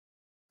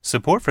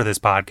Support for this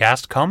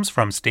podcast comes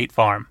from State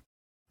Farm.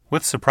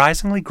 With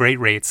surprisingly great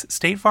rates,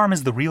 State Farm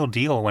is the real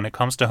deal when it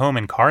comes to home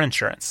and car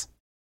insurance.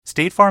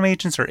 State Farm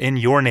agents are in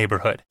your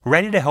neighborhood,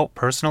 ready to help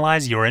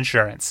personalize your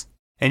insurance.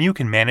 And you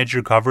can manage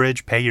your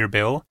coverage, pay your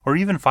bill, or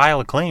even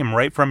file a claim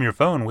right from your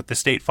phone with the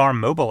State Farm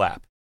mobile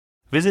app.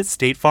 Visit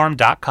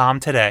statefarm.com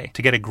today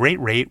to get a great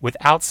rate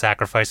without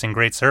sacrificing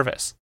great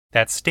service.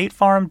 That's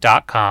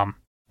statefarm.com.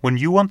 When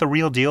you want the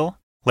real deal,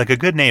 like a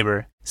good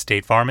neighbor,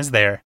 State Farm is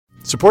there.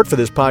 Support for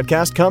this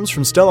podcast comes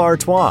from Stella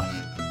Artois.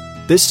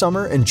 This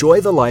summer,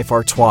 enjoy the life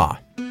Artois.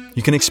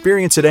 You can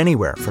experience it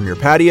anywhere, from your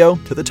patio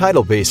to the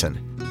tidal basin.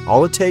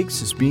 All it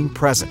takes is being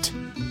present,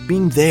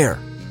 being there,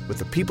 with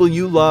the people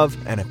you love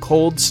and a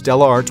cold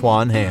Stella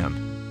Artois in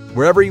hand.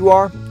 Wherever you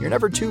are, you're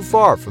never too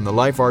far from the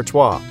life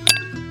Artois.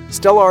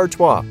 Stella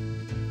Artois.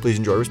 Please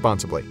enjoy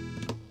responsibly.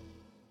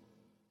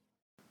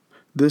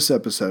 This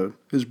episode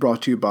is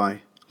brought to you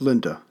by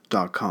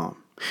lynda.com,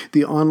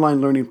 the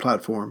online learning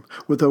platform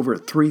with over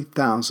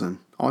 3,000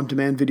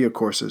 on-demand video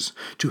courses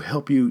to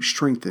help you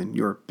strengthen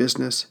your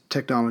business,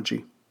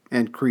 technology,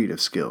 and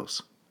creative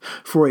skills.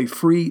 For a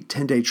free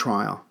 10-day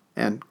trial,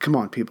 and come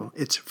on people,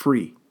 it's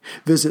free,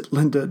 visit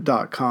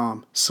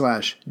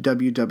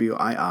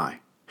lynda.com/WWII.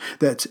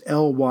 That's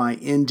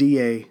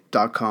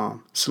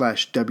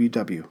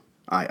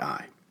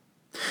lynda.com/WWII.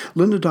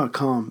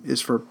 Lynda.com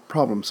is for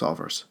problem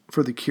solvers,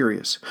 for the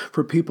curious,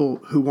 for people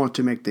who want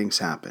to make things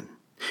happen.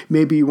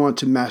 Maybe you want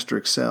to master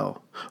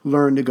Excel,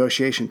 learn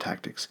negotiation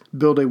tactics,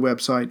 build a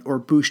website, or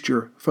boost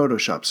your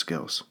Photoshop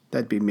skills.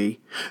 That'd be me.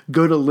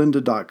 Go to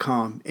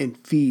lynda.com and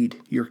feed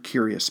your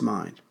curious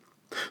mind.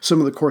 Some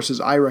of the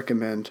courses I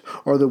recommend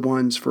are the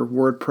ones for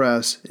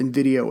WordPress and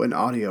video and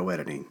audio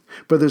editing.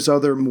 But there's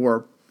other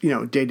more,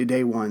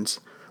 day-to-day ones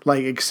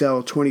like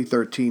Excel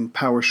 2013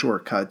 Power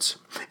Shortcuts,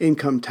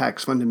 Income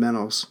Tax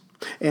Fundamentals,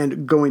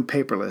 and Going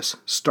Paperless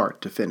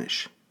Start to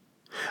Finish.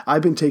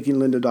 I've been taking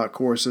Lynda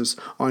courses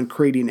on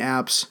creating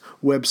apps,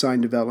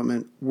 website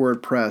development,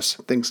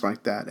 WordPress, things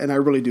like that, and I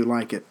really do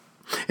like it.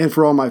 And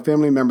for all my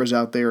family members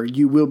out there,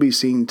 you will be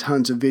seeing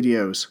tons of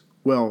videos,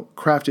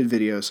 well-crafted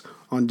videos,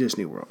 on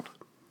Disney World.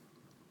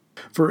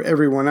 For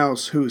everyone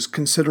else who's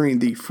considering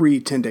the free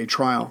 10-day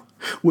trial,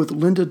 with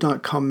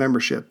lynda.com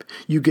membership,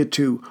 you get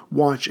to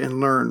watch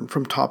and learn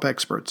from top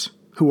experts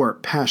who are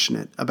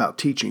passionate about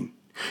teaching.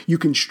 You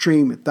can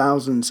stream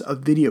thousands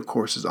of video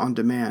courses on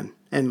demand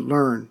and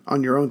learn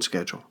on your own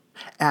schedule,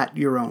 at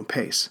your own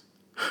pace.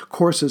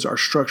 Courses are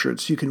structured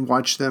so you can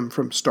watch them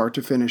from start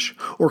to finish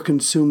or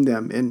consume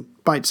them in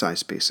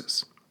bite-sized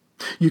pieces.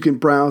 You can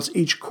browse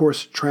each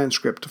course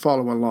transcript to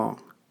follow along.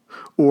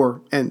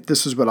 Or, and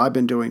this is what I've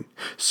been doing,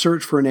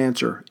 search for an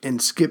answer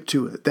and skip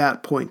to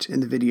that point in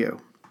the video.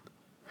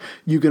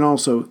 You can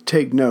also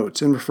take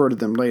notes and refer to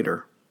them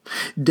later.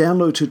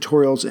 Download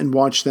tutorials and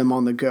watch them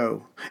on the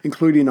go,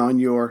 including on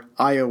your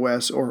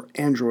iOS or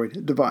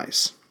Android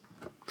device.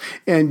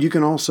 And you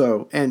can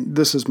also, and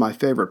this is my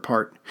favorite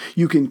part,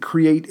 you can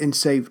create and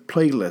save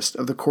playlists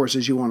of the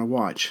courses you want to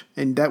watch,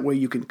 and that way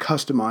you can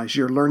customize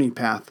your learning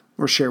path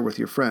or share with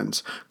your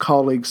friends,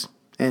 colleagues,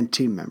 and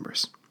team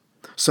members.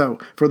 So,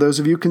 for those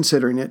of you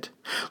considering it,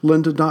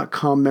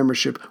 lynda.com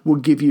membership will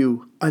give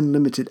you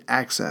unlimited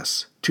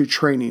access to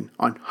training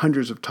on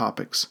hundreds of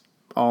topics,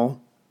 all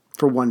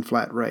for one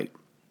flat rate.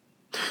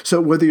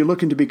 So whether you're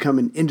looking to become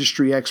an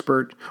industry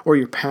expert or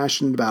you're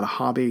passionate about a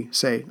hobby,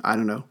 say,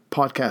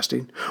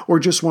 podcasting, or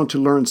just want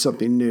to learn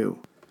something new,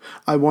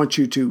 I want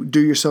you to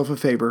do yourself a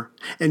favor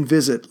and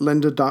visit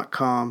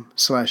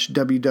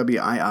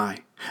lynda.com/WWII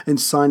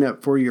and sign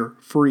up for your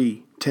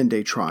free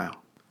 10-day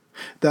trial.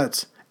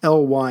 That's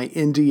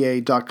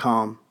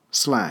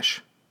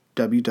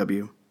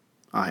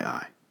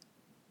lynda.com/WWII.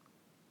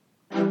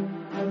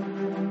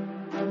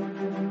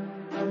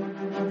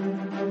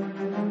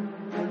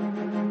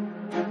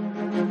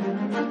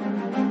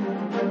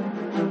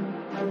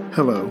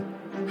 Hello,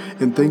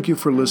 and thank you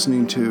for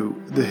listening to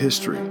The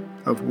History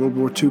of World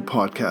War II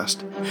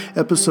podcast,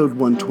 episode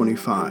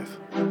 125,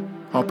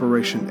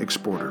 Operation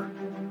Exporter.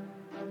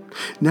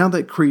 Now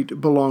that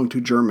Crete belonged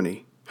to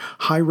Germany,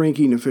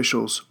 high-ranking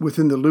officials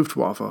within the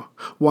Luftwaffe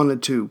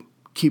wanted to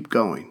keep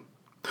going.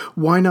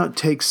 Why not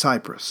take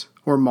Cyprus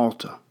or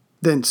Malta,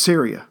 then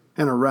Syria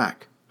and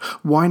Iraq?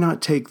 Why not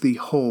take the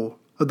whole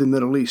of the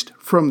Middle East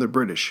from the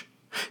British,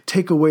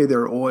 take away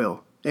their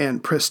oil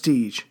and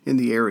prestige in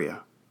the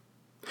area?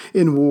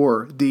 In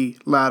war, the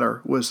latter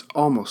was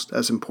almost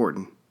as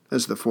important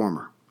as the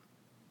former.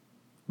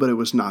 But it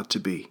was not to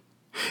be.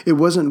 It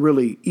wasn't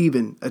really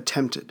even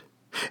attempted,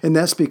 and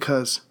that's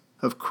because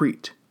of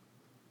Crete.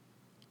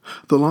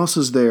 The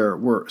losses there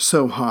were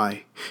so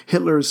high,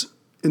 Hitler's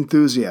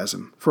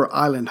enthusiasm for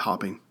island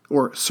hopping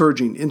or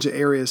surging into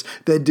areas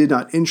that did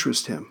not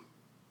interest him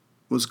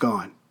was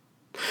gone.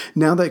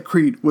 Now that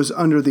Crete was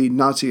under the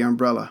Nazi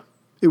umbrella,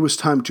 it was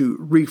time to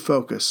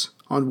refocus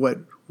on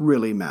what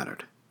really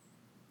mattered: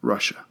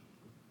 Russia.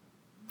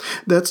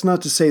 That's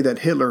not to say that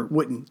Hitler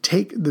wouldn't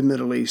take the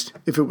Middle East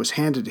if it was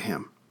handed to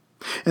him,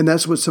 and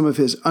that's what some of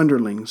his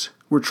underlings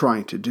were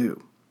trying to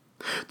do.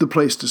 The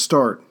place to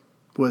start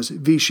was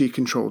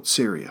Vichy-controlled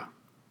Syria.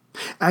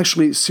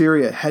 Actually,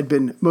 Syria had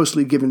been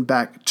mostly given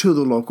back to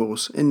the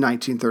locals in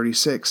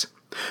 1936,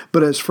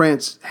 but as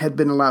France had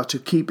been allowed to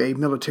keep a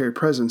military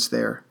presence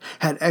there,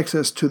 had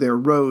access to their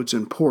roads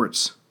and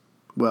ports,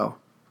 well,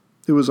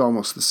 it was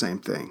almost the same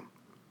thing.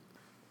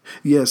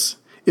 Yes,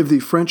 if the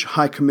French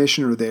High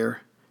Commissioner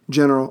there,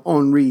 General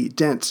Henri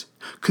Dent,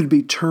 could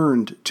be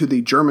turned to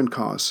the German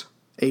cause,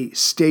 a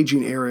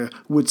staging area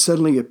would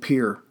suddenly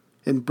appear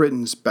in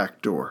Britain's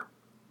back door.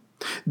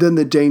 Then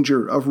the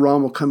danger of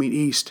Rommel coming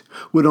east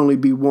would only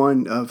be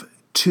one of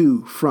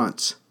two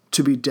fronts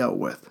to be dealt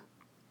with.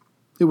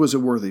 It was a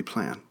worthy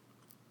plan.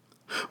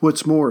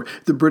 What's more,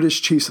 the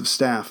British Chiefs of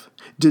Staff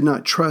did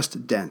not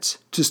trust Dent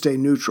to stay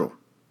neutral.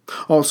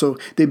 Also,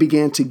 they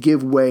began to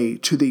give way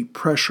to the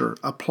pressure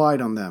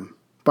applied on them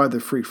by the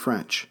Free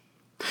French.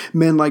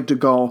 Men like de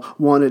Gaulle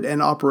wanted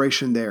an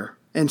operation there,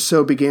 and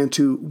so began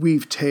to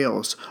weave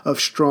tales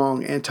of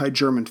strong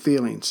anti-German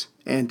feelings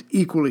and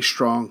equally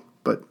strong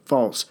but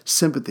false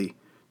sympathy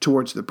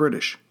towards the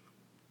British.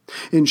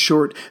 In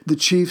short, the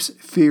chief's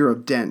fear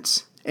of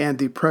Dent's and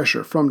the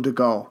pressure from de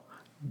Gaulle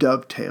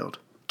dovetailed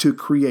to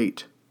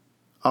create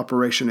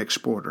Operation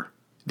Exporter,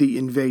 the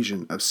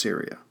invasion of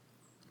Syria.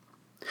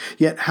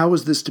 Yet how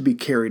was this to be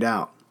carried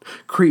out?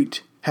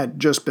 Crete had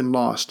just been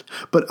lost,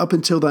 but up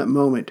until that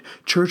moment,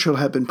 Churchill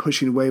had been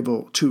pushing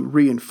Wavell to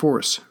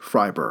reinforce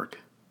Freiburg.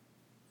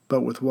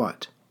 But with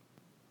what?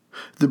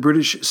 The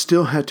British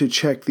still had to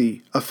check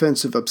the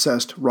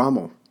offensive-obsessed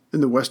Rommel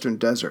in the Western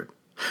Desert.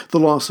 The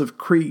loss of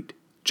Crete,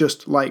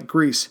 just like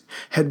Greece,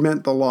 had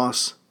meant the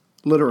loss,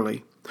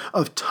 literally,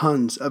 of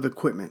tons of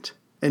equipment,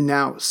 and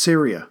now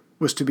Syria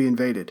was to be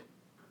invaded.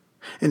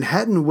 And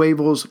hadn't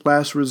Wavell's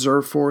last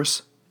reserve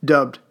force,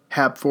 dubbed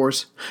Hab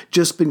Force,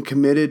 just been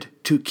committed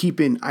to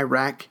keeping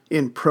Iraq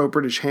in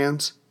pro-British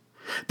hands?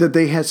 That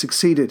they had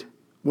succeeded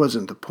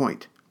wasn't the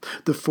point.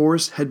 The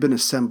force had been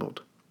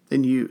assembled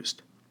and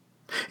used.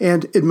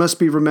 And it must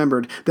be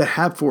remembered that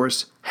Hab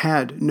Force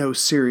had no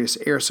serious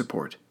air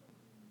support.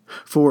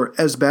 For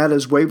as bad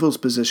as Wavell's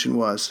position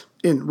was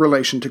in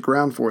relation to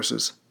ground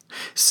forces,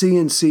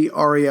 CNC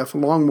RAF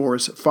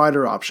Longmore's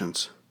fighter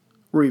options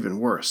were even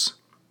worse.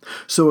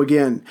 So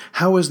again,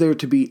 how is there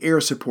to be air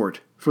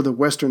support for the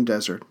Western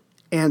Desert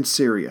and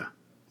Syria,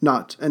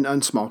 not an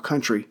unsmall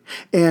country,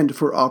 and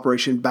for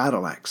Operation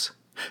Battle Axe,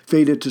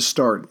 fated to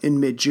start in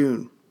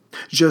mid-June,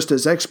 just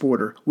as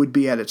Exporter would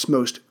be at its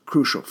most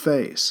crucial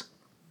phase?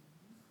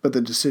 But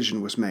the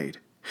decision was made.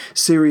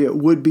 Syria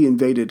would be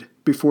invaded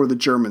before the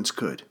Germans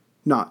could,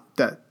 not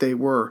that they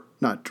were,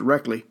 not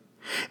directly,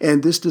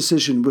 and this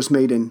decision was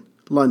made in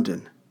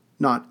London,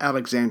 not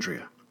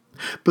Alexandria.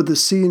 But the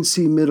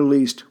CNC Middle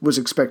East was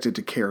expected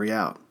to carry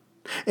out.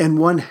 And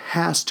one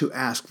has to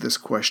ask this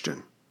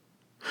question.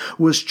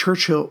 Was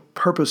Churchill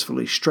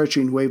purposefully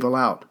stretching Wavell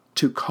out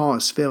to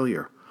cause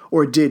failure?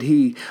 Or did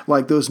he,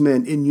 like those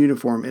men in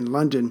uniform in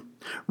London,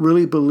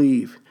 really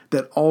believe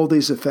that all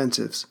these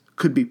offensives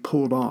could be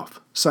pulled off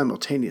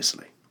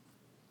simultaneously?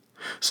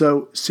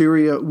 So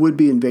Syria would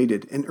be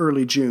invaded in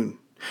early June,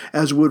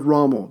 as would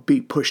Rommel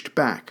be pushed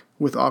back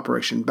with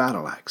Operation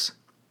Battle Axe.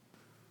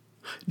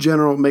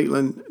 General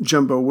Maitland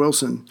Jumbo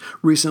Wilson,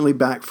 recently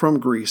back from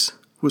Greece,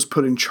 was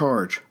put in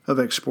charge of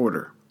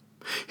Exporter.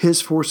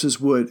 His forces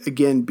would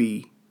again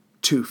be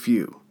too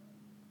few.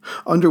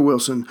 Under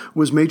Wilson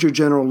was Major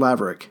General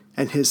Laverick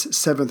and his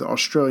 7th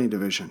Australian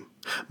Division,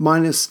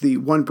 minus the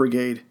 1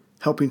 brigade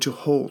helping to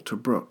hold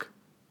Tobruk.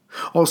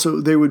 Also,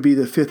 there would be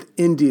the 5th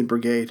Indian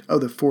Brigade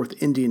of the 4th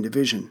Indian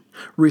Division,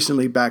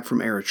 recently back from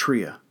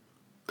Eritrea.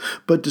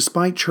 But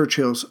despite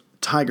Churchill's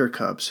Tiger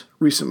Cubs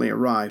recently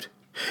arrived,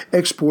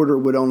 Exporter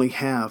would only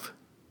have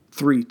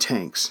 3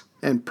 tanks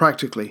and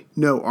practically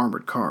no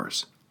armored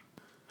cars.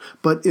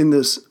 But in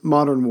this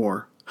modern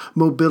war,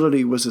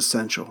 mobility was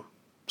essential.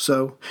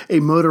 So,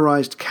 a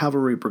motorized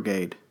cavalry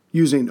brigade,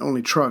 using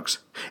only trucks,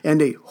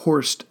 and a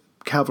horsed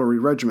cavalry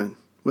regiment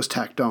was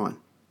tacked on,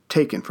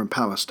 taken from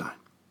Palestine.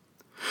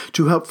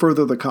 To help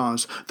further the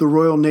cause, the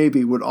Royal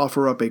Navy would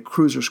offer up a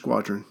cruiser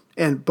squadron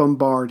and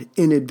bombard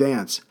in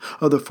advance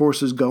of the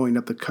forces going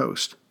up the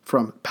coast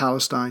from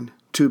Palestine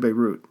to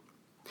Beirut.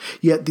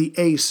 Yet the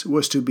ace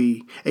was to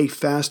be a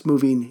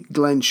fast-moving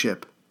Glen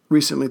ship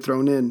recently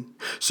thrown in,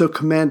 so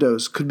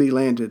commandos could be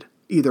landed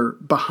either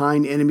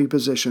behind enemy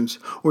positions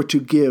or to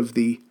give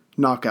the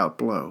knockout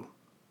blow.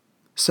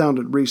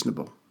 Sounded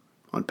reasonable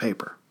on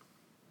paper.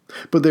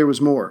 But there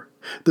was more.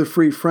 The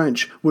Free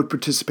French would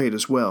participate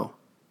as well.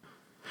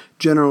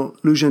 General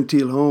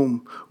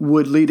Lougentil-Homme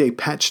would lead a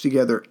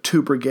patched-together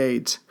 2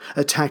 brigades,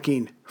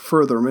 attacking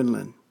further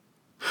inland.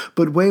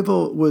 But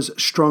Wavell was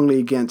strongly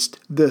against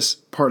this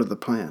part of the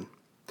plan.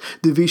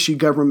 The Vichy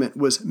government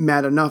was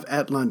mad enough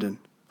at London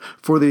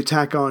for the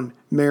attack on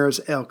Mers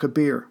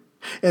el-Kabir,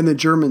 and the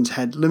Germans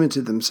had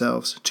limited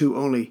themselves to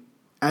only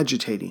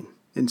agitating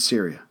in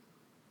Syria.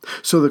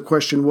 So the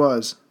question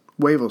was,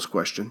 Wavell's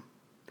question,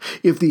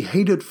 if the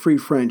hated Free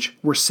French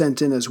were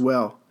sent in as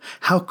well,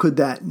 how could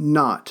that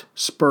not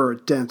spur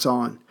Dent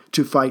on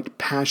to fight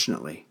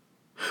passionately?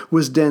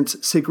 Was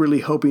Dent's secretly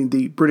hoping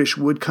the British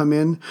would come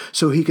in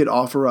so he could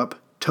offer up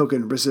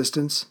token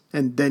resistance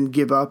and then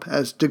give up,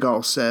 as de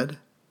Gaulle said?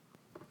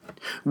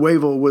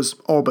 Wavell was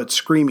all but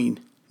screaming,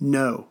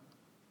 no,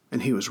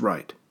 and he was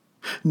right.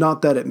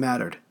 Not that it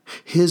mattered.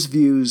 His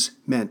views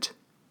meant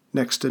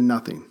next to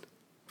nothing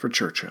for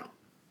Churchill.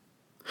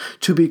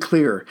 To be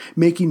clear,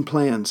 making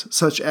plans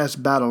such as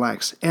Battle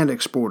Axe and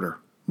Exporter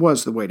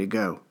was the way to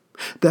go.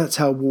 That's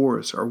how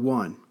wars are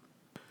won.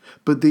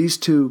 But these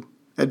two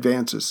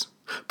advances,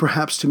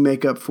 perhaps to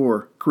make up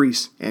for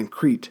Greece and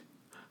Crete,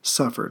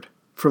 suffered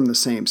from the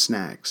same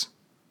snags.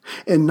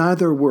 And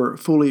neither were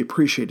fully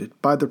appreciated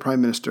by the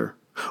Prime Minister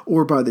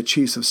or by the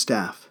Chiefs of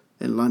Staff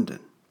in London.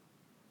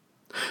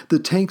 The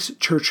tanks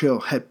Churchill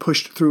had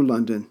pushed through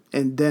London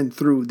and then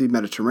through the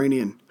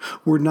Mediterranean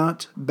were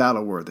not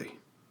battle-worthy,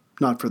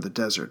 not for the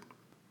desert.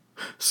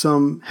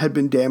 Some had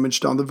been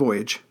damaged on the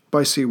voyage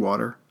by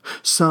seawater.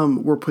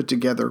 Some were put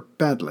together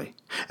badly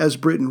as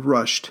Britain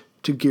rushed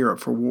to gear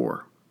up for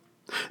war.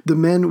 The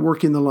men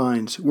working the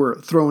lines were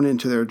thrown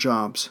into their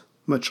jobs,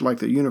 much like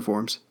their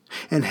uniforms,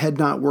 and had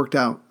not worked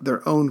out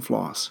their own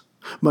flaws,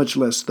 much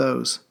less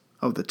those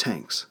of the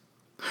tanks.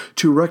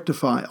 To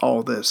rectify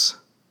all this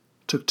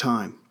took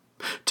time.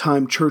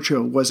 Time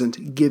Churchill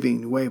wasn't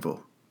giving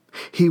Wavell.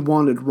 He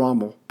wanted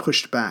Rommel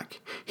pushed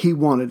back. He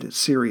wanted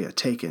Syria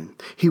taken.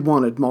 He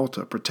wanted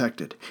Malta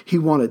protected. He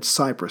wanted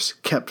Cyprus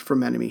kept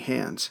from enemy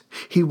hands.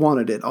 He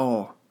wanted it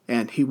all,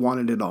 and he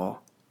wanted it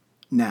all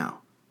now.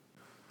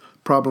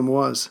 Problem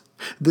was,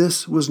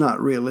 this was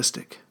not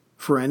realistic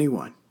for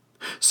anyone,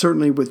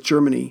 certainly with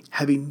Germany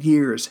having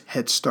years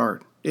head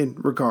start in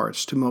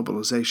regards to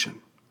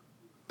mobilization.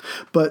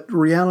 But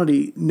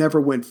reality never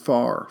went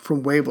far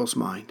from Wavell's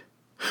mind.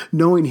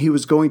 Knowing he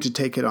was going to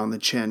take it on the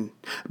chin,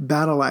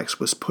 Battle Axe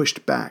was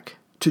pushed back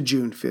to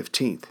June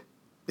 15th.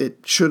 It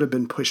should have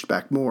been pushed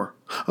back more,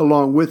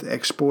 along with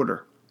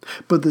Exporter,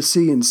 but the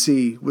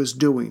C&C was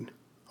doing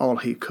all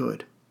he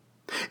could.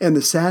 And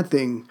the sad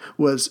thing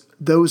was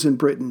those in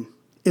Britain,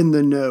 in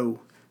the know,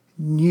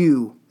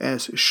 knew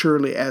as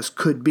surely as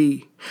could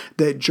be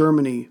that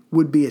Germany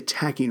would be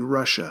attacking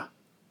Russia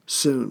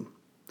soon.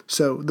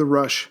 So the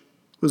rush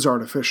was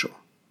artificial.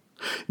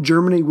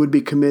 Germany would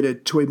be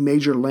committed to a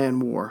major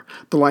land war,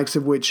 the likes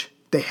of which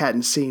they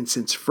hadn't seen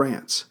since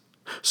France.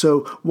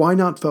 So why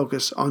not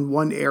focus on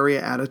one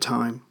area at a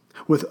time,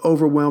 with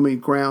overwhelming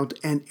ground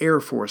and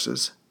air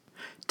forces,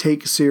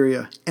 take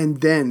Syria,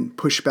 and then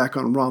push back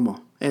on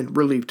Rommel and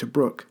relieve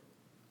Tobruk?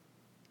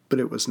 But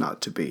it was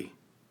not to be.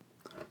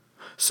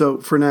 So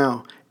for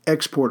now,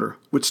 Exporter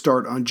would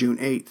start on June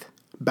 8th,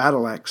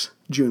 Battle Axe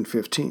June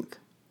 15th.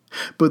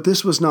 But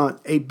this was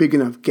not a big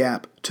enough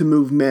gap to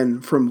move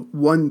men from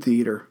one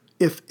theater,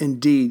 if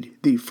indeed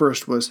the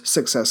first was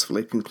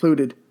successfully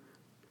concluded,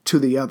 to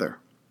the other.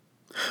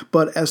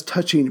 But as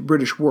touching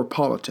British war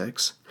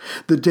politics,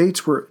 the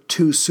dates were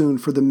too soon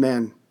for the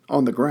men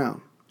on the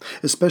ground,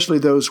 especially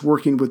those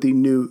working with the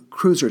new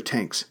cruiser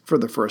tanks for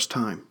the first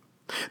time.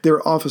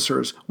 Their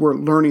officers were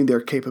learning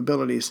their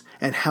capabilities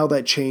and how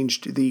that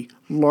changed the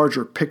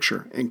larger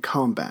picture in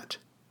combat.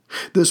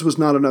 This was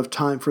not enough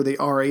time for the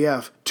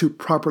RAF to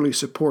properly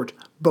support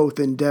both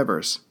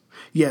endeavors,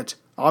 yet,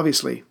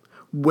 obviously,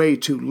 way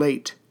too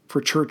late for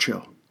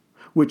Churchill,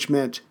 which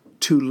meant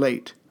too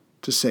late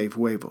to save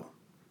Wavell.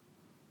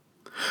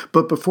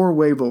 But before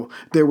Wavell,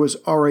 there was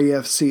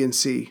RAF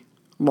C&C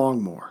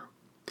Longmore.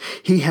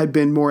 He had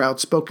been more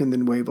outspoken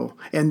than Wavell,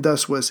 and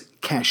thus was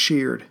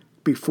cashiered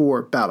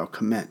before battle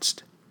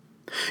commenced.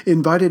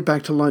 Invited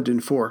back to London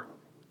for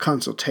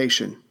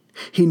consultation,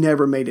 he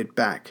never made it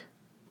back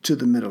to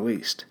the Middle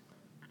East.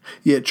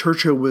 Yet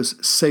Churchill was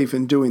safe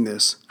in doing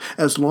this,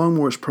 as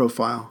Longmore's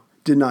profile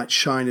did not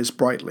shine as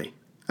brightly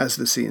as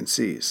the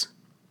C&C's.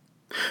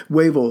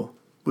 Wavell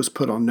was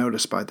put on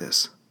notice by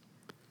this.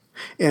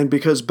 And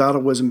because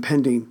battle was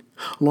impending,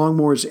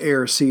 Longmore's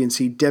Air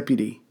C&C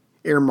deputy,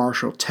 Air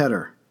Marshal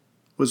Tedder,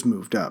 was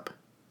moved up.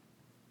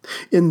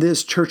 In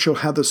this, Churchill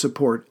had the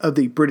support of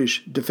the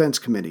British Defense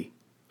Committee.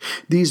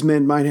 These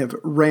men might have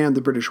ran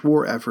the British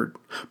war effort,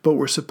 but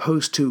were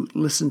supposed to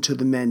listen to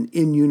the men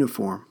in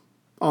uniform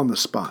on the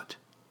spot.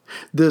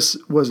 This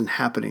wasn't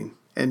happening,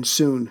 and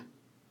soon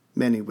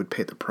many would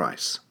pay the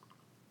price.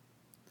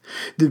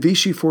 The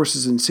Vichy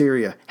forces in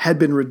Syria had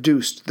been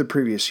reduced the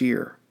previous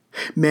year.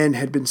 Men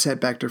had been sent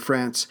back to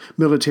France.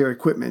 Military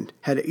equipment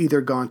had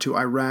either gone to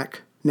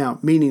Iraq, now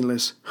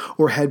meaningless,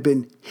 or had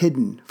been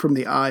hidden from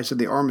the eyes of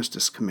the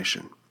Armistice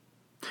Commission.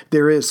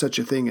 There is such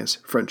a thing as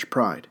French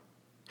pride.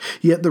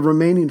 Yet the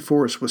remaining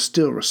force was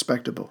still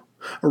respectable,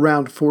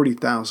 around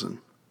 40,000,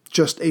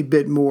 just a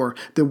bit more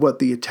than what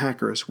the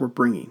attackers were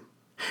bringing.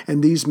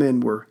 And these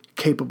men were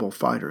capable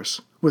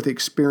fighters, with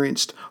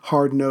experienced,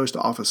 hard-nosed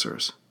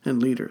officers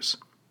and leaders.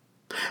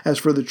 As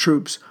for the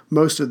troops,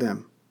 most of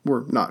them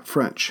were not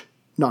French,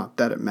 not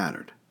that it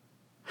mattered.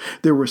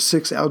 There were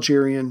 6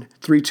 Algerian,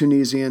 3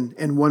 Tunisian,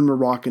 and 1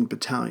 Moroccan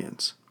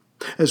battalions.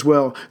 As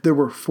well, there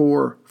were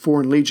 4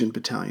 Foreign Legion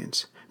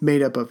battalions,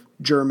 made up of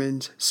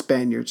Germans,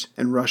 Spaniards,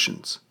 and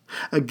Russians,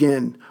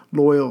 again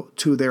loyal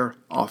to their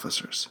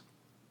officers.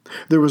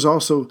 There was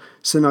also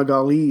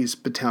Senegalese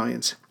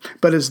battalions,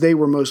 but as they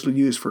were mostly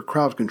used for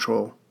crowd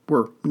control,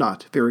 were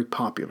not very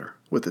popular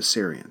with the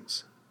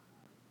Syrians.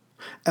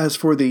 As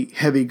for the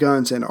heavy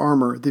guns and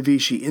armor the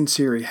Vichy in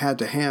Syria had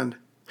to hand,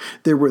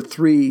 there were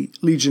 3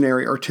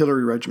 legionary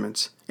artillery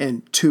regiments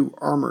and 2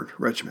 armored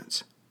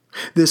regiments.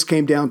 This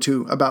came down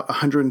to about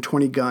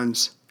 120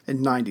 guns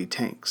and 90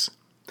 tanks.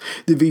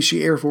 The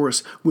Vichy Air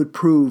Force would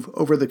prove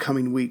over the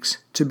coming weeks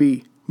to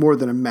be more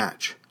than a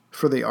match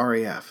for the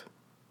RAF.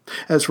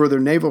 As for their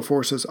naval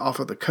forces off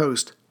of the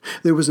coast,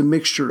 there was a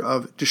mixture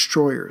of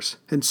destroyers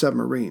and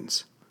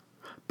submarines.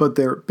 But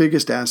their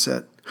biggest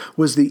asset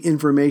was the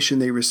information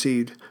they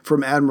received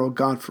from Admiral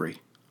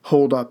Godfrey,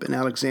 holed up in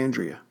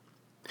Alexandria.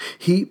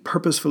 He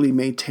purposefully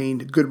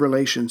maintained good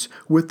relations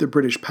with the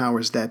British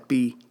powers that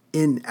be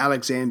in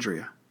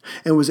Alexandria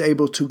and was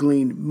able to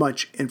glean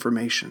much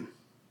information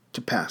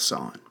to pass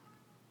on.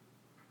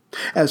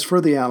 As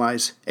for the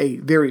Allies, a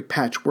very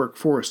patchwork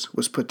force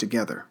was put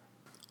together.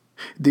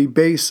 The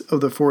base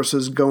of the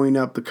forces going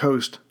up the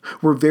coast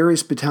were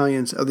various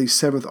battalions of the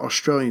 7th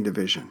Australian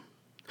Division.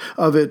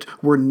 Of it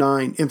were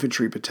 9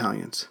 infantry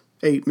battalions,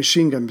 a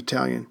machine gun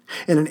battalion,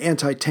 and an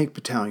anti-tank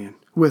battalion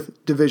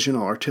with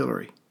divisional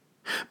artillery.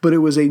 But it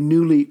was a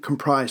newly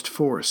comprised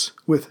force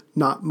with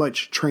not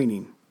much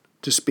training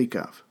to speak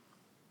of.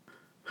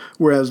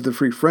 Whereas the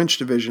Free French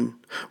Division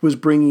was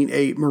bringing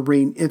a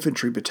Marine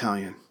Infantry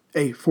Battalion,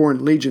 a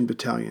Foreign Legion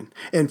Battalion,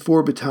 and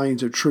 4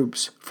 battalions of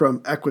troops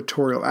from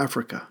Equatorial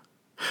Africa.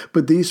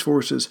 But these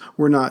forces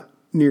were not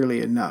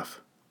nearly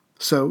enough.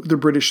 So the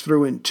British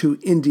threw in 2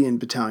 Indian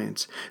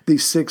battalions, the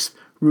 6th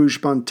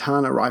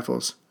Rajputana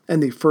Rifles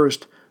and the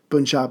 1st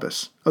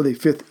Punjabis of the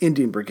 5th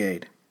Indian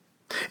Brigade,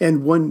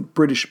 and 1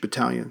 British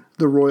battalion,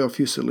 the Royal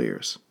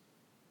Fusiliers.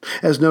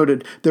 As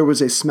noted, there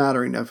was a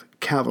smattering of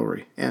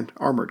cavalry and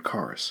armored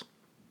cars.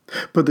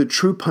 But the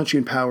true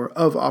punching power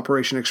of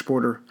Operation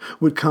Exporter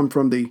would come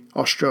from the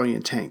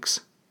Australian tanks.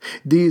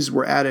 These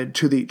were added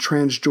to the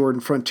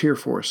Transjordan Frontier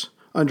Force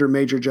under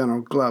Major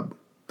General Glubb,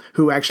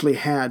 who actually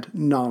had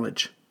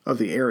knowledge of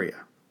the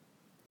area.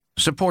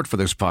 Support for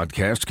this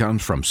podcast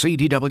comes from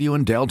CDW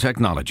and Dell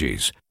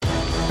Technologies.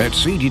 At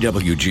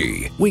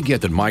CDWG, we get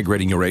that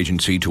migrating your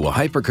agency to a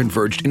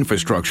hyper-converged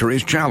infrastructure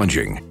is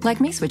challenging. Like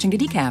me switching to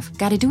decaf.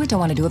 Gotta do it, don't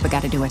want to do it, but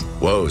gotta do it.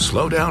 Whoa,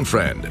 slow down,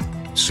 friend.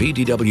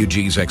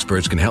 CDWG's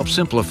experts can help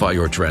simplify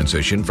your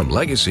transition from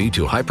legacy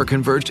to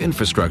hyper-converged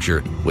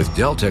infrastructure with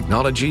Dell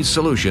Technologies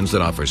solutions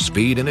that offer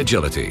speed and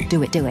agility.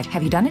 Do it, do it.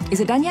 Have you done it? Is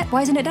it done yet?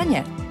 Why isn't it done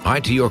yet?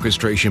 IT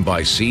orchestration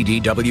by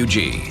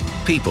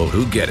CDWG. People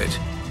who get it.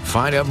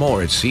 Find out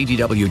more at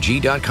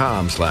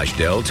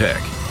cdwg.com/Dell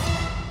Tech.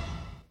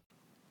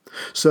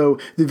 So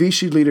the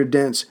Vichy leader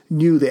Dentz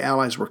knew the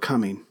Allies were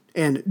coming,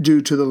 and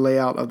due to the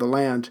layout of the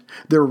land,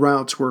 their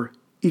routes were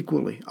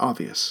equally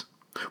obvious,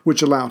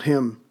 which allowed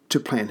him to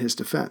plan his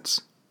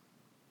defense.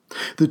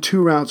 The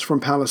 2 routes from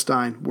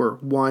Palestine were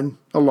one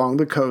along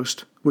the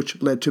coast, which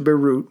led to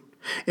Beirut,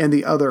 and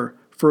the other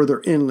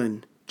further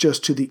inland,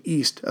 just to the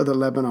east of the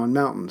Lebanon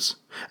mountains,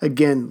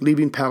 again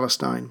leaving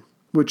Palestine,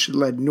 which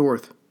led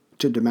north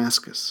to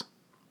Damascus.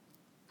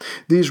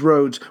 These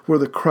roads were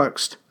the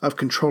crux of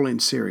controlling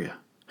Syria.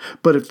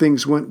 But if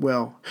things went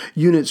well,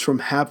 units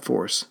from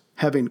Habforce,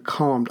 having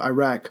calmed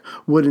Iraq,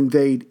 would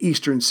invade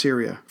eastern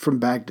Syria from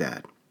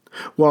Baghdad,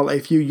 while a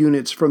few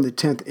units from the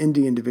 10th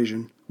Indian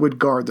Division would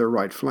guard their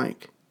right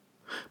flank.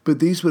 But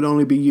these would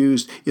only be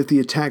used if the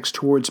attacks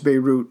towards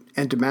Beirut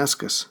and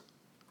Damascus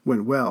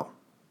went well.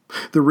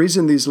 The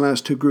reason these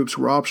last 2 groups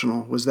were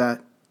optional was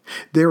that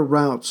their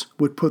routes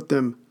would put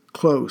them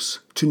close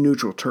to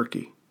neutral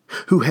Turkey,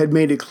 who had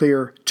made it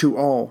clear to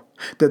all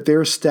that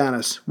their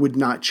status would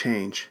not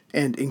change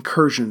and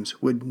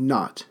incursions would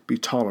not be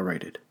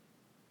tolerated.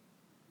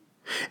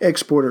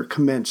 Exporter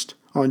commenced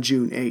on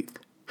June 8th,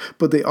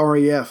 but the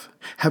RAF,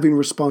 having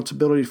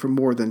responsibility for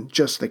more than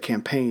just the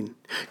campaign,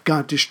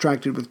 got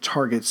distracted with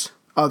targets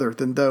other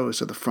than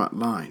those of the front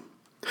line.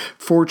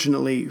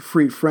 Fortunately,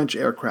 Free French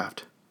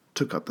aircraft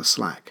took up the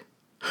slack.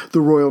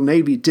 The Royal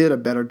Navy did a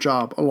better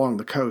job along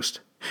the coast,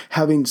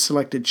 having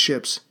selected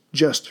ships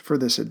just for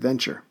this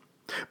adventure.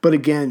 But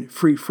again,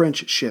 Free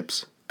French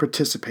ships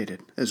participated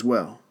as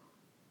well.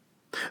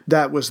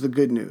 That was the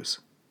good news.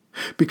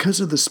 Because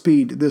of the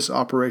speed this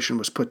operation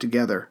was put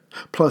together,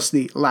 plus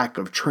the lack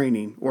of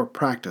training or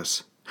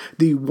practice,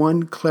 the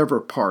one clever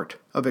part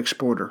of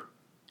Exporter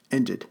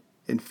ended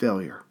in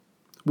failure,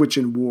 which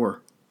in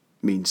war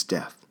means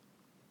death.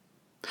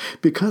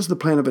 Because the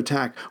plan of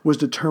attack was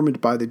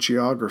determined by the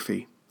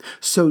geography,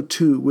 so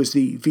too was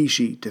the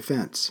Vichy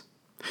defense.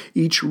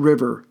 Each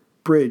river,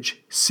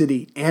 bridge,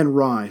 city, and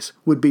rise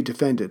would be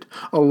defended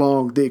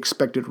along the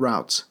expected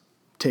routes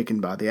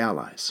taken by the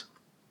Allies.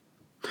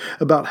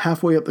 About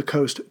halfway up the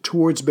coast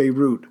towards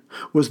Beirut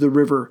was the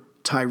river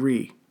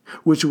Tyre,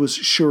 which was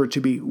sure to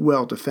be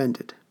well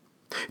defended.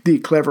 The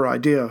clever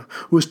idea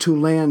was to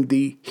land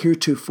the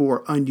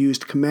heretofore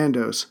unused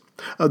commandos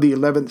of the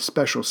 11th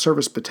Special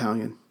Service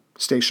Battalion,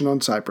 stationed on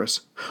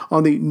Cyprus,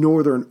 on the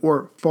northern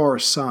or far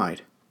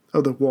side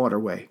of the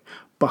waterway,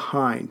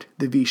 behind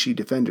the Vichy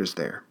defenders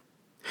there.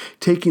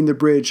 Taking the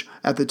bridge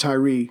at the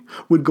Tyre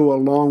would go a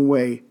long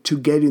way to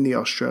getting the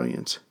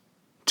Australians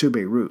to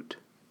Beirut.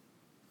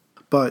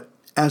 But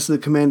as the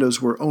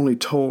commandos were only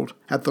told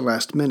at the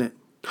last minute,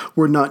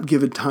 were not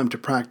given time to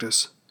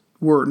practice,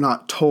 were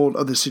not told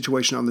of the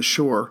situation on the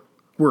shore,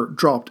 were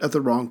dropped at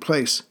the wrong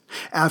place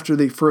after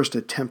the first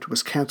attempt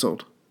was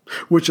cancelled,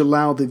 which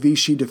allowed the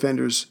Vichy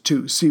defenders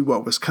to see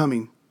what was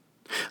coming,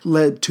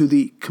 led to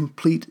the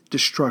complete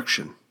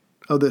destruction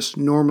of this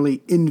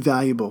normally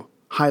invaluable,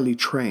 highly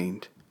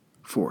trained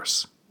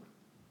force.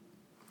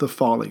 The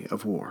folly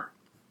of war.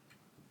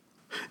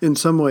 In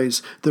some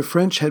ways, the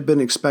French had been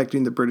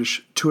expecting the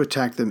British to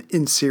attack them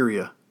in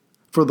Syria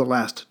for the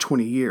last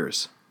 20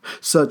 years.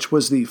 Such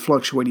was the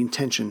fluctuating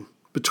tension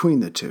between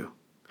the two,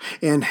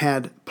 and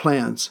had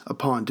plans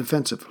upon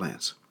defensive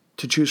plans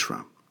to choose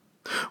from,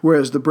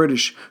 whereas the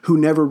British, who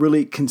never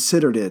really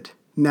considered it,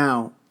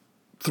 now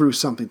threw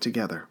something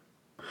together.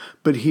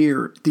 But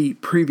here, the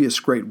previous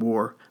Great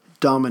War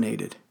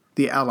dominated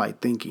the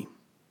Allied thinking.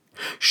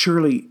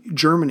 Surely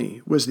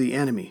Germany was the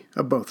enemy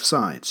of both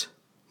sides,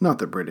 not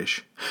the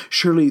British.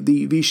 Surely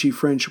the Vichy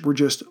French were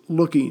just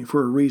looking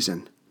for a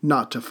reason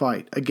not to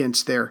fight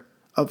against their,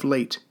 of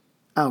late,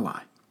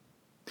 ally.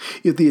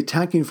 If the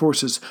attacking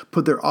forces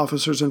put their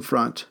officers in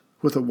front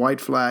with a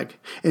white flag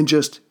and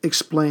just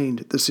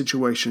explained the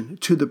situation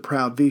to the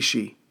proud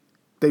Vichy,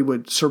 they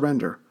would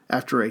surrender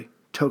after a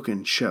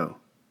token show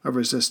of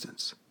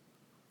resistance.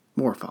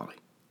 More folly.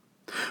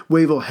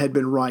 Wavell had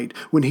been right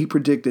when he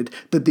predicted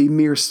that the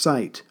mere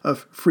sight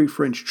of Free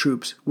French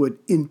troops would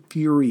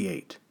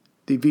infuriate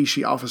the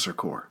Vichy officer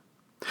corps.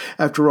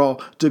 After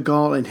all, de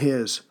Gaulle and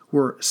his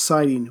were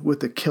siding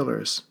with the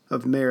killers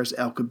of Mers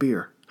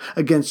el-Kabir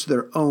against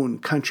their own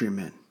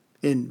countrymen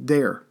in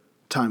their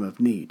time of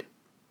need.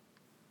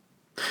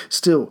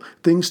 Still,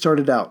 things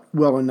started out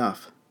well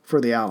enough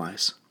for the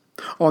Allies.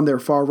 On their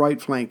far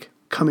right flank,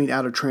 coming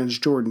out of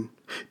Transjordan,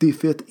 the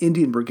 5th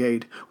Indian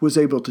Brigade was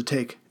able to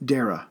take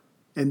Dera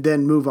and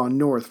then move on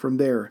north from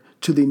there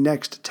to the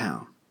next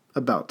town,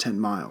 about 10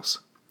 miles.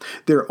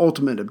 Their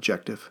ultimate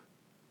objective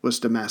was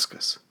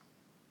Damascus.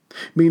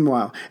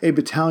 Meanwhile, a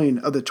battalion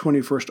of the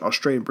 21st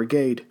Australian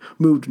Brigade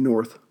moved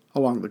north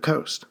along the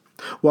coast,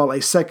 while a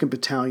 2nd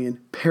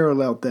Battalion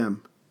paralleled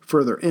them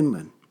further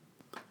inland.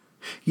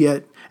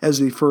 Yet, as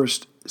the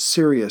first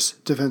serious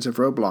defensive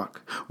roadblock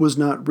was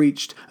not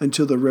reached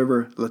until the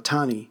river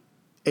Litani,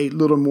 a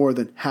little more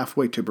than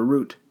halfway to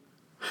Beirut,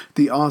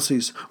 the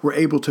Aussies were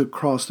able to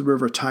cross the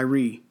river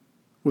Tyre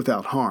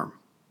without harm.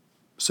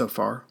 So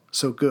far,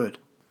 so good.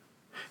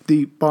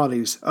 The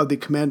bodies of the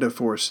commando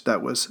force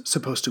that was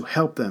supposed to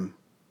help them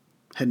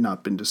had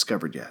not been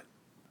discovered yet.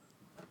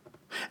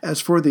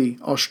 As for the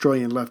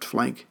Australian left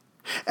flank,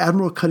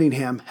 Admiral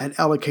Cunningham had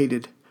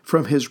allocated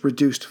from his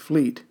reduced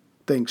fleet,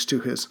 thanks to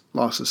his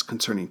losses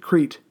concerning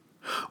Crete,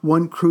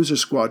 1 cruiser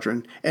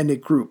squadron and a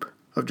group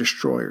of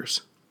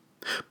destroyers.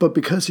 But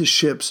because his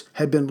ships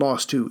had been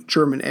lost to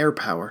German air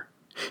power,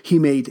 he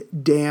made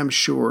damn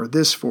sure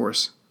this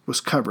force was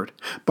covered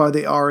by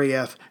the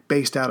RAF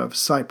based out of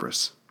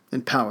Cyprus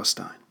in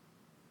Palestine.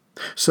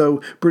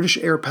 So British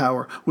air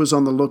power was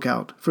on the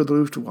lookout for the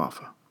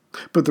Luftwaffe.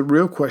 But the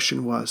real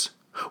question was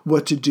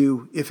what to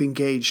do if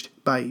engaged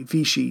by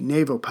Vichy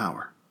naval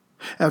power.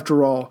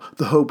 After all,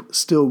 the hope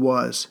still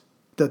was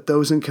that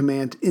those in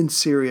command in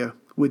Syria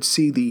would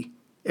see the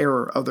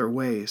error of their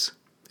ways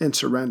and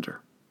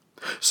surrender.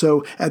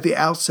 So, at the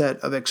outset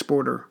of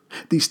Exporter,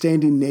 the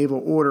standing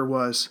naval order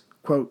was,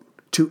 quote,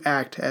 to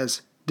act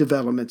as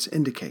developments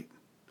indicate,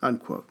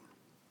 unquote.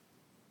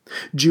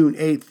 June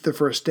 8th, the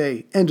first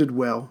day, ended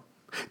well.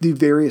 The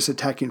various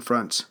attacking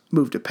fronts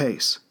moved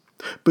apace.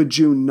 But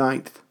June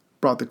 9th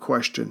brought the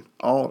question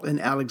all in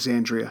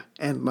Alexandria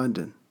and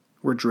London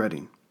were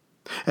dreading,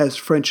 as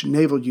French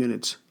naval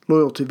units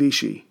loyal to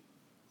Vichy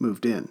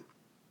moved in.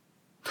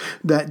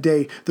 That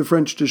day, the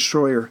French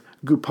destroyer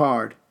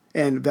Goupard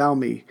and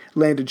Valmy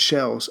landed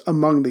shells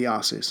among the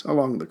Aussies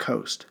along the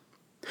coast.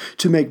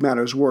 To make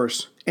matters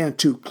worse, and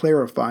to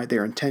clarify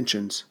their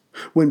intentions,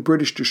 when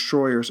British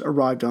destroyers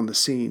arrived on the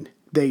scene,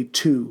 they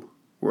too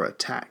were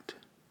attacked.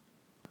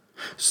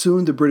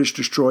 Soon the British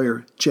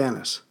destroyer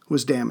Janus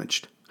was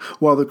damaged,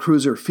 while the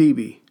cruiser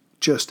Phoebe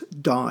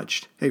just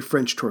dodged a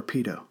French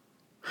torpedo.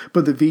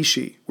 But the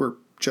Vichy were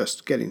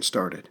just getting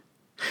started.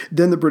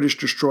 Then the British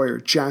destroyer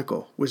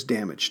Jackal was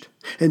damaged,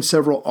 and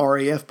several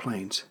RAF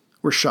planes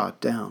were shot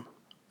down.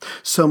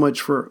 So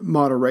much for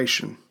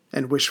moderation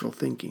and wishful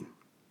thinking.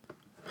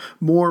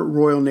 More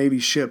Royal Navy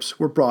ships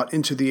were brought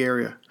into the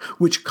area,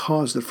 which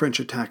caused the French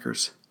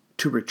attackers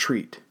to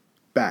retreat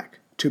back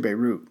to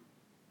Beirut.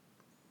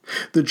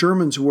 The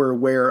Germans were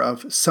aware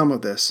of some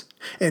of this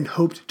and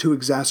hoped to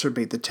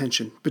exacerbate the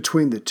tension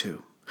between the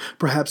two,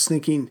 perhaps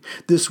thinking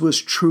this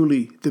was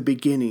truly the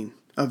beginning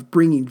of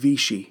bringing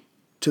Vichy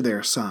to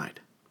their side.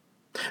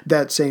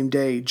 That same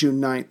day, June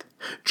 9th,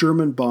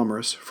 German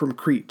bombers from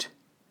Crete,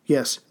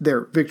 yes,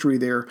 their victory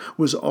there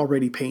was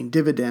already paying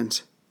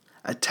dividends,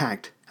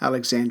 attacked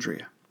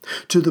Alexandria,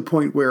 to the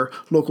point where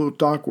local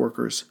dock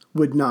workers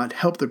would not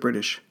help the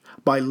British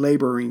by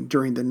laboring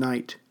during the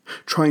night,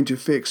 trying to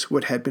fix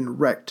what had been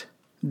wrecked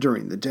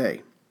during the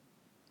day.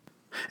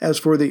 As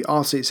for the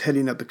Aussies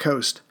heading up the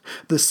coast,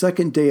 the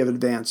second day of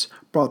advance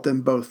brought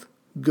them both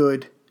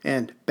good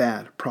and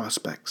bad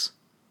prospects.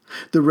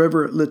 The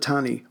river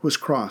Litani was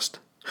crossed,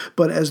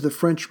 but as the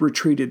French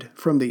retreated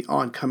from the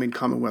oncoming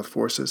Commonwealth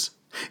forces,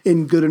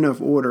 in good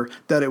enough order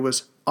that it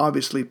was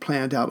obviously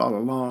planned out all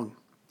along,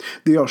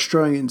 the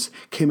Australians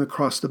came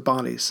across the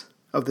bodies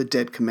of the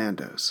dead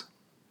commandos.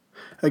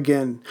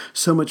 Again,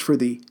 so much for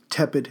the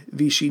tepid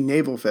Vichy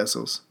naval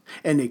vessels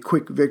and a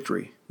quick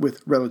victory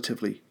with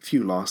relatively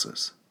few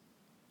losses.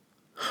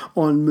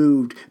 On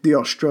moved the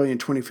Australian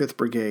 25th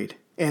Brigade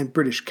and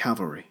British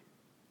cavalry.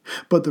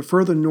 But the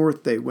further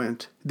north they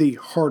went, the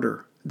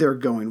harder their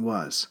going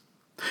was.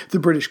 The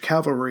British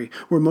cavalry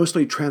were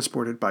mostly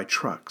transported by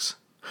trucks,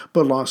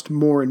 but lost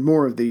more and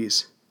more of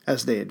these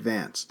as they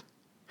advanced.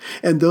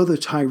 And though the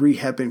Tiree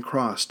had been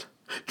crossed,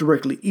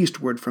 directly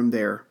eastward from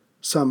there,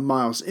 some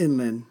miles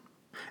inland,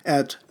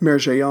 at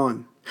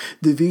Mergeon,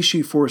 the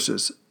Vichy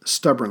forces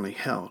stubbornly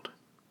held,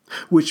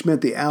 which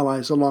meant the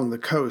Allies along the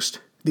coast,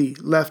 the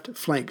left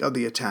flank of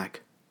the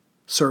attack,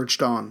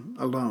 surged on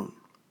alone.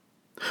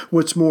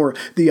 What's more,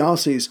 the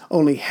Aussies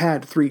only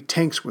had 3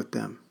 tanks with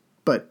them,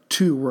 but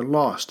 2 were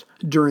lost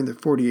during the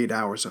 48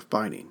 hours of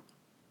fighting.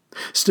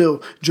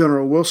 Still,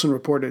 General Wilson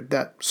reported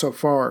that, so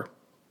far,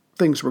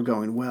 things were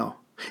going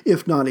well,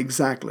 if not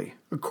exactly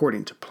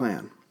according to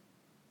plan.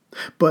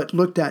 But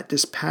looked at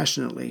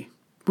dispassionately,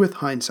 with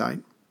hindsight,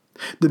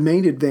 the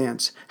main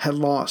advance had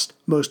lost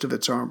most of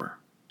its armor.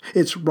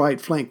 Its right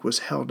flank was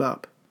held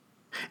up,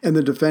 and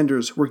the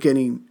defenders were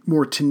getting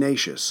more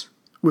tenacious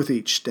with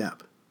each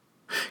step.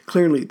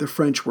 Clearly, the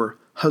French were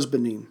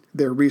husbanding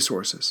their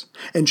resources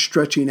and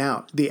stretching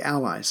out the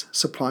Allies'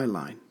 supply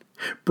line,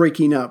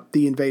 breaking up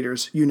the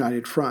invaders'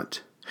 united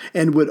front,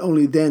 and would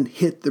only then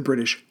hit the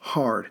British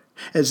hard,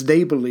 as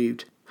they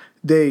believed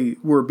they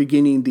were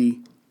beginning the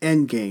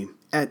endgame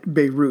at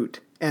Beirut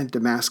and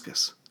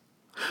Damascus.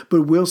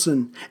 But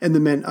Wilson and the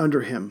men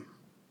under him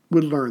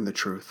would learn the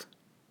truth.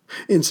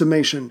 In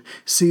summation,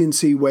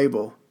 C&C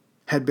Wavell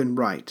had been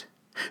right.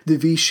 The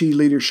Vichy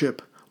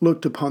leadership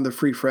looked upon the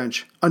Free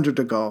French under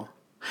de Gaulle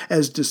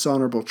as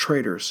dishonorable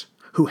traitors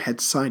who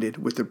had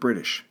sided with the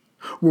British,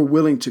 were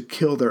willing to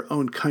kill their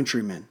own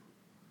countrymen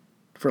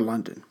for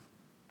London.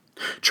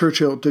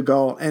 Churchill, de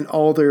Gaulle, and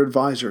all their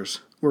advisors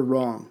were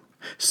wrong.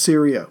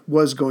 Syria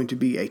was going to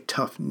be a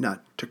tough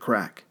nut to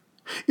crack.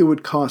 It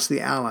would cost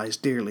the Allies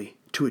dearly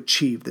to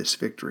achieve this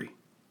victory.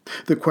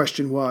 The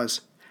question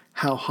was,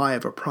 how high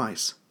of a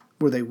price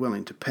were they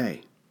willing to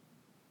pay?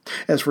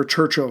 As for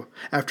Churchill,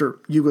 after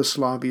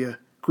Yugoslavia,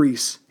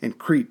 Greece, and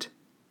Crete,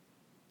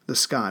 the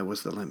sky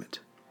was the limit.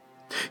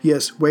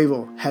 Yes,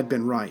 Wavell had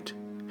been right.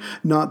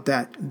 Not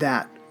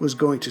that was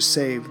going to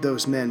save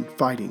those men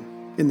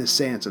fighting in the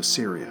sands of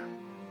Syria,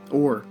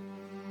 or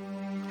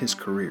his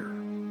career.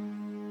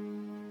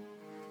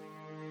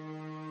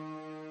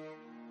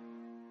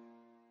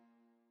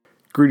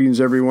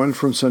 Greetings, everyone,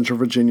 from Central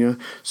Virginia.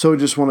 So I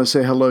just want to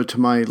say hello to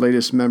my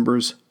latest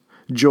members,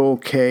 Joel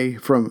K.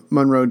 from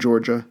Monroe,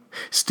 Georgia,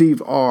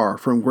 Steve R.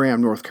 from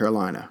Graham, North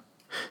Carolina,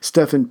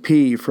 Stephen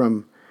P.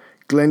 from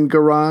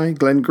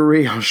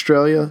Glengarry,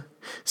 Australia,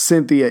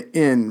 Cynthia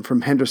N.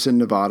 from Henderson,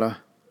 Nevada,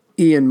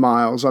 Ian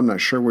Miles, I'm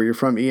not sure where you're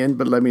from, Ian,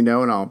 but let me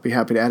know and I'll be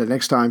happy to add it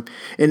next time,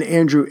 and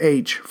Andrew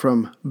H.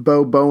 from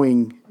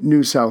Boeing,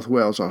 New South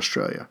Wales,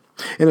 Australia.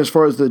 And as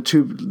far as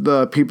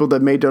the people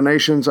that made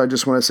donations, I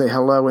just want to say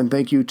hello and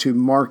thank you to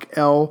Mark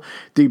L.,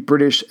 the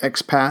British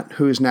expat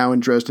who is now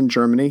in Dresden,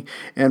 Germany,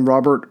 and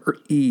Robert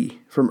E.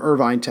 from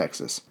Irvine,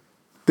 Texas.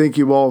 Thank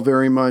you all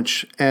very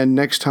much, and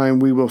next time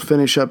we will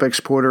finish up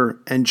Exporter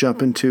and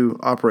jump into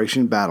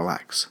Operation Battle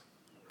Axe.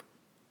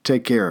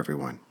 Take care,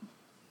 everyone.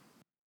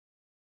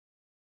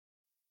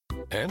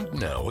 And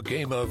now a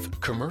game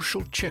of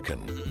Commercial Chicken,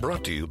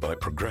 brought to you by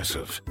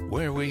Progressive,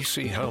 where we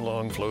see how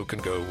long Flo can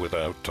go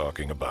without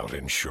talking about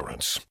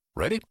insurance.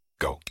 Ready?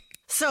 Go.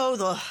 So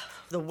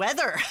the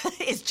weather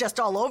is just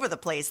all over the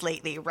place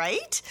lately,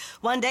 right?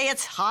 One day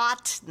it's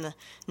hot, and the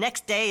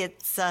next day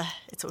it's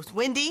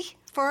windy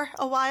for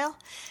a while.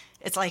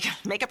 It's like,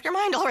 make up your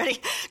mind already.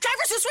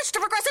 Drivers who switch to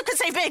Progressive could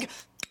save big.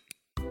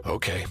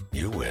 Okay,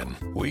 you win.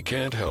 We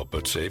can't help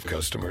but save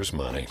customers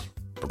money.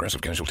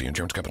 Progressive Casualty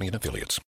Insurance Company and Affiliates.